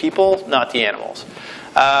behaviors of the people, not the animals.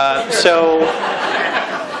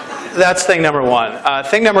 That's thing number one.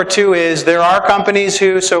 Thing number two is there are companies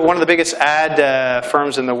who, so one of the biggest ad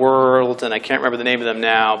firms in the world, and I can't remember the name of them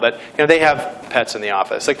now, but they have pets in the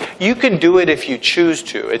office. Like, you can do it if you choose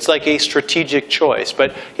to. It's like a strategic choice.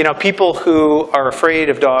 But people who are afraid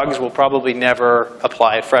of dogs will probably never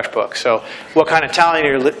apply at FreshBooks. So what kind of talent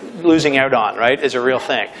you're losing out on, right, is a real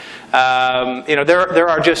thing. There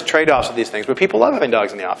are just trade-offs with these things, but people love having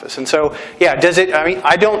dogs in the office. And so, yeah,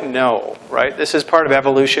 I don't know, right? This is part of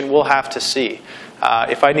evolution. We'll have to see.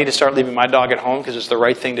 If I need to start leaving my dog at home because it's the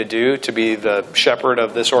right thing to do to be the shepherd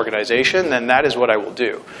of this organization, then that is what I will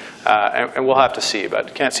do. And we'll have to see,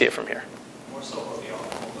 but can't see it from here. More so about the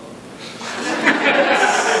alcohol,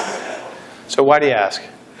 though. So why do you ask?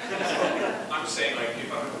 I'm saying, like,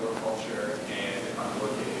 if I'm in a work culture and if I'm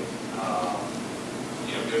working,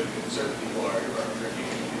 certain people are drinking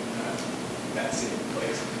in that same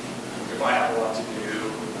place. If I have a lot to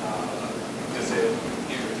do, does it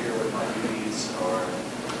interfere with my duties, or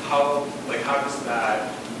how do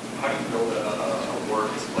you build a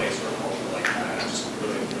workplace or a culture like that? I'm just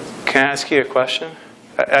really interested. Can I ask you a question?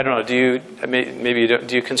 I don't know. Do you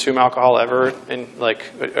do you consume alcohol ever? Do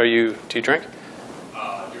you drink?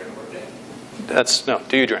 During the workday? No.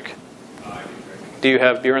 Do you drink? I do drink. Do you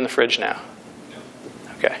have beer in the fridge now? No.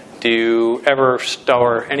 Okay. Do you ever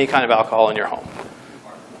store any kind of alcohol in your home?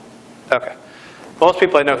 Okay. Most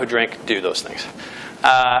people I know who drink do those things.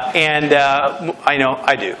 I know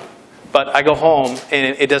I do. But I go home,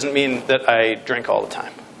 and it doesn't mean that I drink all the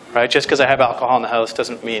time. Right? Just because I have alcohol in the house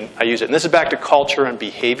doesn't mean I use it. And this is back to culture and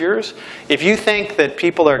behaviors. If you think that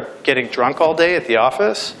people are getting drunk all day at the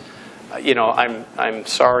office, I'm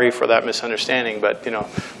sorry for that misunderstanding, but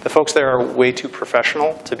the folks there are way too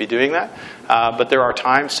professional to be doing that. But there are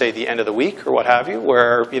times, say the end of the week or what have you,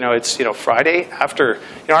 where it's Friday after.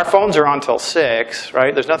 Our phones are on till 6,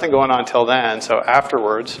 right? There's nothing going on till then. So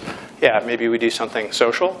afterwards, yeah, maybe we do something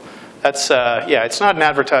social. That's it's not an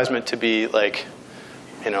advertisement to be like,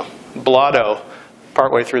 blotto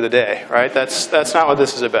partway through the day, right? That's not what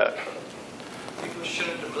this is about. People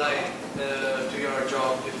shouldn't apply to your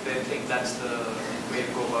job if they think that's the way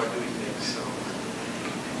to go about doing things. So,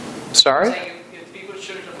 Sorry? if people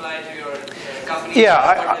shouldn't apply to your company. Yeah,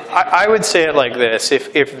 I would say it like this.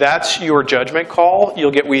 If that's your judgment call,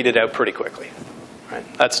 you'll get weeded out pretty quickly. Right?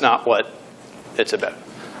 That's not what it's about.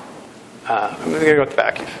 I'm going to go with the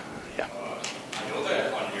back. Yeah. I know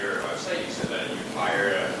that on your website you said that you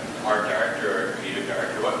hired an art director or a creative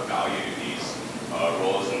director. What value do these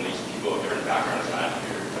roles and these people of different backgrounds add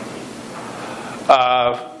to your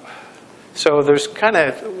company? So there's kind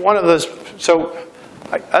of one of those. So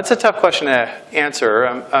that's a tough question to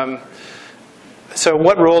answer. So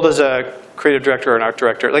what role does a creative director or an art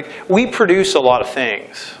director? Like, we produce a lot of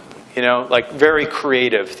things, like very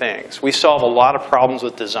creative things. We solve a lot of problems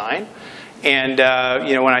with design. And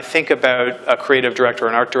when I think about a creative director or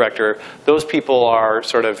an art director, those people are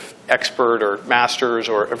sort of expert or masters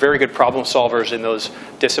or very good problem solvers in those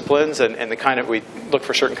disciplines, and the kind of, we look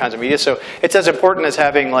for certain kinds of media. So it's as important as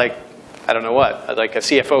having, like, I don't know what, like a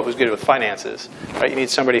CFO who's good with finances, right? You need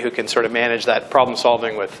somebody who can sort of manage that problem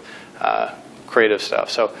solving with creative stuff.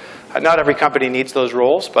 So not every company needs those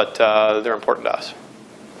roles, but they're important to us.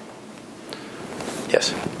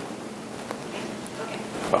 Yes?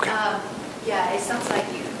 Okay. Yeah, it sounds like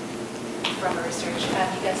you, from the research, you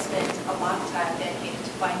guys spent a lot of time dedicated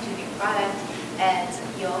to fine-tuning product, and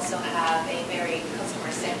you also have a very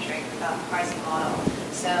customer-centric pricing model.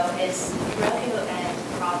 So is revenue and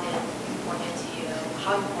profit important to you?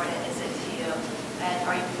 How important is it to you? And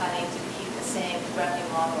are you planning to keep the same revenue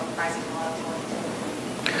model or pricing model going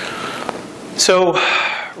forward? So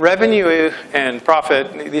revenue and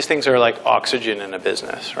profit, these things are like oxygen in a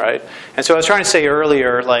business, right? And so I was trying to say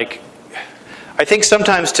earlier, like, I think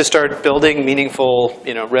sometimes to start building meaningful,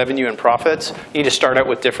 revenue and profits, you need to start out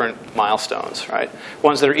with different milestones, right?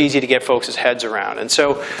 Ones that are easy to get folks' heads around. And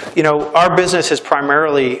so, our business is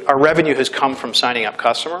primarily, our revenue has come from signing up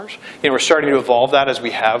customers. We're starting to evolve that as we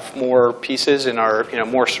have more pieces in our,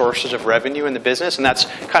 more sources of revenue in the business. And that's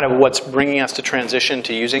kind of what's bringing us to transition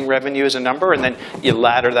to using revenue as a number. And then you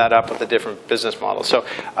ladder that up with a different business model. So,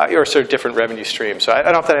 or sort of different revenue streams. So I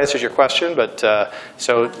don't know if that answers your question, but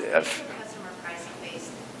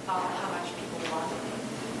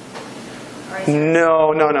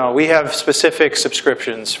No. We have specific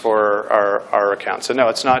subscriptions for our accounts. So no,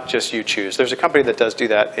 it's not just you choose. There's a company that does do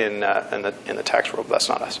that in the tax world. That's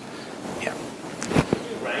not us. Yeah. Can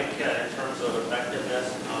you rank in terms of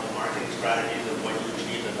effectiveness on marketing strategies of when you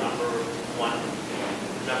achieve the number one,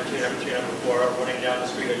 number two, number three, number four, running down the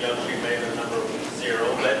street or Yonge Street, maybe the number 0?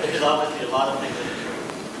 But there's obviously a lot of things that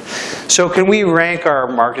So can we rank our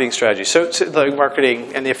marketing strategy? So the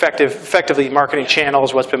marketing and the effectively marketing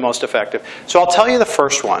channels, what's been most effective. So I'll tell you the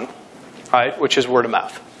first one, right, which is word of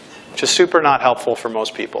mouth, which is super not helpful for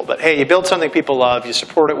most people. But hey, you build something people love, you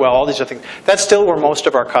support it well, all these other things. That's still where most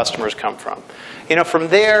of our customers come from. You know, from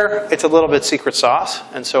there, it's a little bit secret sauce,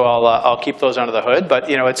 and so I'll keep those under the hood. But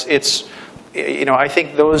you know, I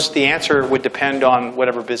think the answer would depend on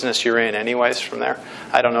whatever business you're in anyways from there.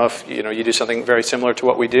 I don't know if, you do something very similar to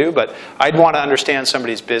what we do, but I'd want to understand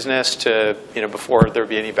somebody's business to, before there'd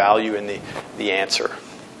be any value in the answer.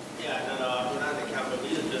 Yeah, we're not in the capital, we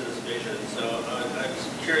use business vision, so I'm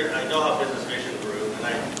curious, I know how business vision grew,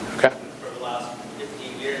 and for the last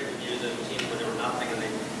 15 years we've used a team when they were nothing and they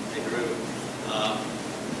grew.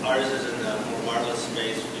 Ours is in the more wireless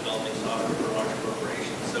space, developing software for large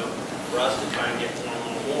corporations. So for us to try and get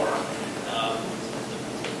more,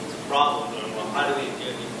 it's a problem. Well, how do we do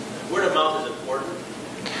it? Word of mouth is important.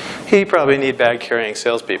 You probably need bag-carrying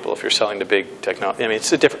salespeople if you're selling to big technology. I mean,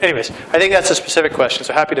 it's a different. Anyways, I think that's a specific question.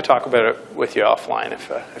 So happy to talk about it with you offline if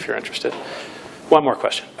you're interested. One more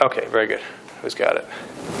question. Okay, very good. Who's got it?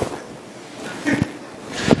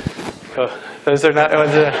 Oh, those are not.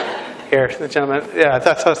 Here, the gentleman. Yeah,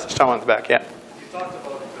 that's the gentleman in the back. Yeah. You talked about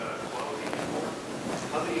quality before.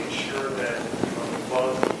 How do you ensure that the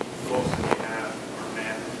quality goals that you have are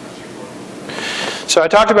met as you work? So I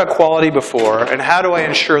talked about quality before, and how do I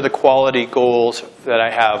ensure the quality goals that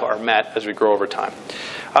I have are met as we grow over time?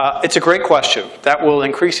 It's a great question. That will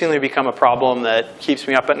increasingly become a problem that keeps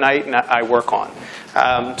me up at night and I work on.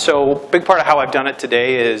 So a big part of how I've done it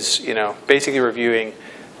today is, basically reviewing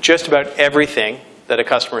just about everything that a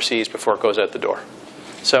customer sees before it goes out the door.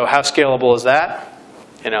 So how scalable is that?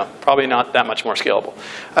 Probably not that much more scalable.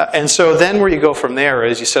 And so then where you go from there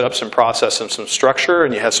is you set up some process and some structure,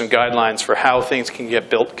 and you have some guidelines for how things can get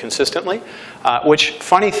built consistently. Which,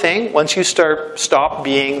 funny thing, once you stop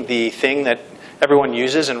being the thing that everyone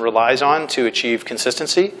uses and relies on to achieve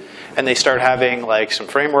consistency, and they start having like some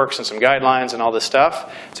frameworks and some guidelines and all this stuff,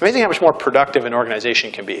 it's amazing how much more productive an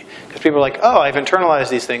organization can be. Because people are like, oh, I've internalized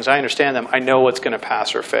these things, I understand them, I know what's going to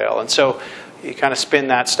pass or fail. And so you kind of spin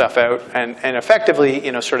that stuff out and effectively,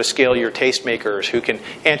 sort of scale your tastemakers who can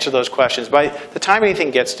answer those questions. By the time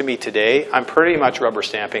anything gets to me today, I'm pretty much rubber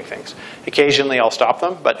stamping things. Occasionally I'll stop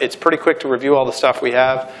them, but it's pretty quick to review all the stuff we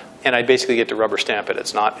have, and I basically get to rubber stamp it.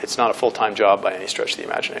 It's not a full-time job by any stretch of the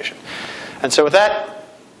imagination. And so with that,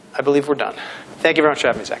 I believe we're done. Thank you very much for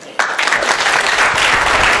having me, Zach.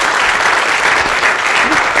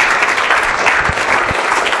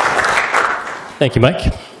 Thank you,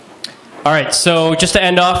 Mike. All right, so just to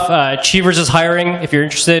end off, Achievers is hiring. If you're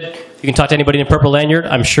interested, you can talk to anybody in Purple Lanyard.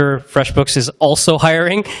 I'm sure FreshBooks is also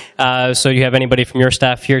hiring. So you have anybody from your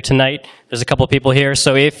staff here tonight. There's a couple of people here.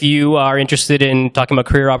 So if you are interested in talking about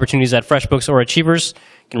career opportunities at FreshBooks or Achievers,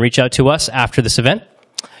 you can reach out to us after this event.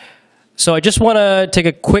 So I just want to take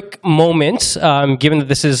a quick moment, given that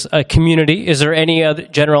this is a community. Is there any other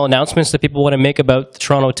general announcements that people want to make about the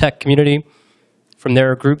Toronto tech community from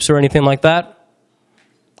their groups or anything like that?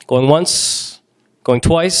 Going once? Going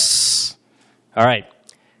twice? All right.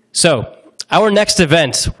 So our next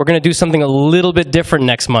event, we're going to do something a little bit different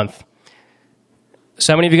next month.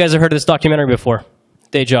 So how many of you guys have heard of this documentary before?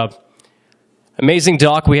 Day Job. Amazing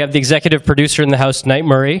doc. We have the executive producer in the house tonight,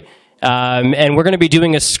 Murray. And we're going to be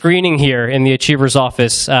doing a screening here in the Achievers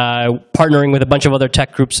office, partnering with a bunch of other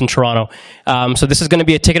tech groups in Toronto. So this is going to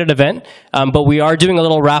be a ticketed event, but we are doing a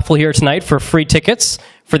little raffle here tonight for free tickets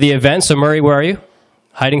for the event. So Murray, where are you?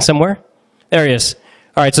 Hiding somewhere? There he is.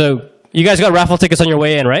 All right, so you guys got raffle tickets on your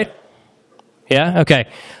way in, right? Yeah? Okay.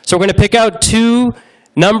 So we're going to pick out two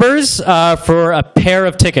numbers for a pair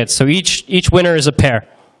of tickets. So each winner is a pair.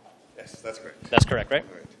 Yes, that's correct. That's correct, right?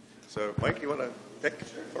 Right. So Mike, you want to pick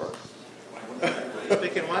for us?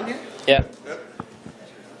 Picking one here? Yeah. Yep.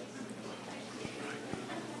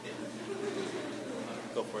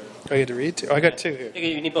 Go for it. Oh, you had to read two? Oh, I got two here.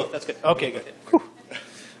 You need both. That's good. Okay, good. Whew.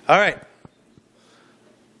 All right.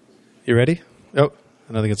 You ready? Oh,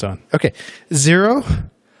 I don't think it's on. Okay. 0,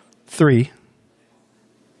 3,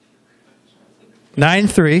 9,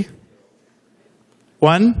 3,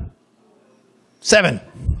 1, 7.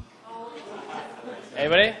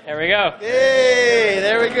 Anybody? There we go. Yay!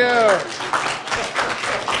 There we go.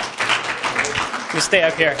 You stay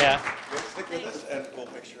up here, yeah. Stick with us and we'll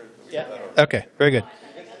make sure. Yeah. Okay, very good.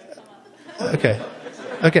 Okay.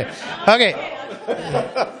 Okay. Okay.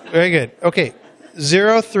 Very good. Okay.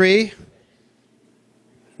 0, 3,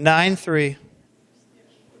 9, 3,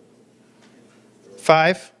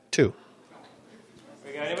 5, 2.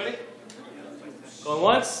 We got anybody? Going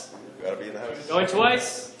once? You gotta be in the house. Going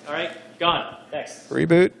twice? All right, gone. Next.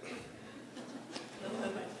 Reboot.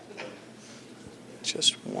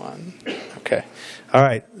 Just one. Okay. All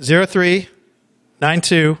right.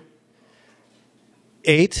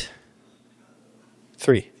 03928.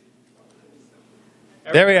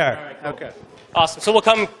 There we are. Right, cool. Okay. Awesome. So we'll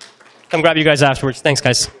come grab you guys afterwards. Thanks,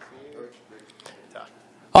 guys.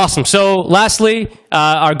 Awesome. So lastly,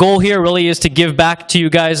 our goal here really is to give back to you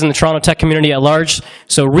guys in the Toronto tech community at large.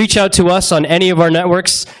 So reach out to us on any of our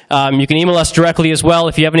networks. You can email us directly as well.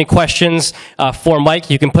 If you have any questions for Mike,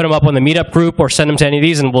 you can put them up on the meetup group or send them to any of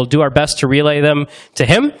these, and we'll do our best to relay them to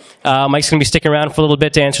him. Mike's going to be sticking around for a little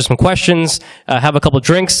bit to answer some questions, have a couple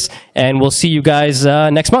drinks, and we'll see you guys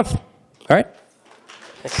next month. All right?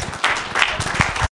 Thanks.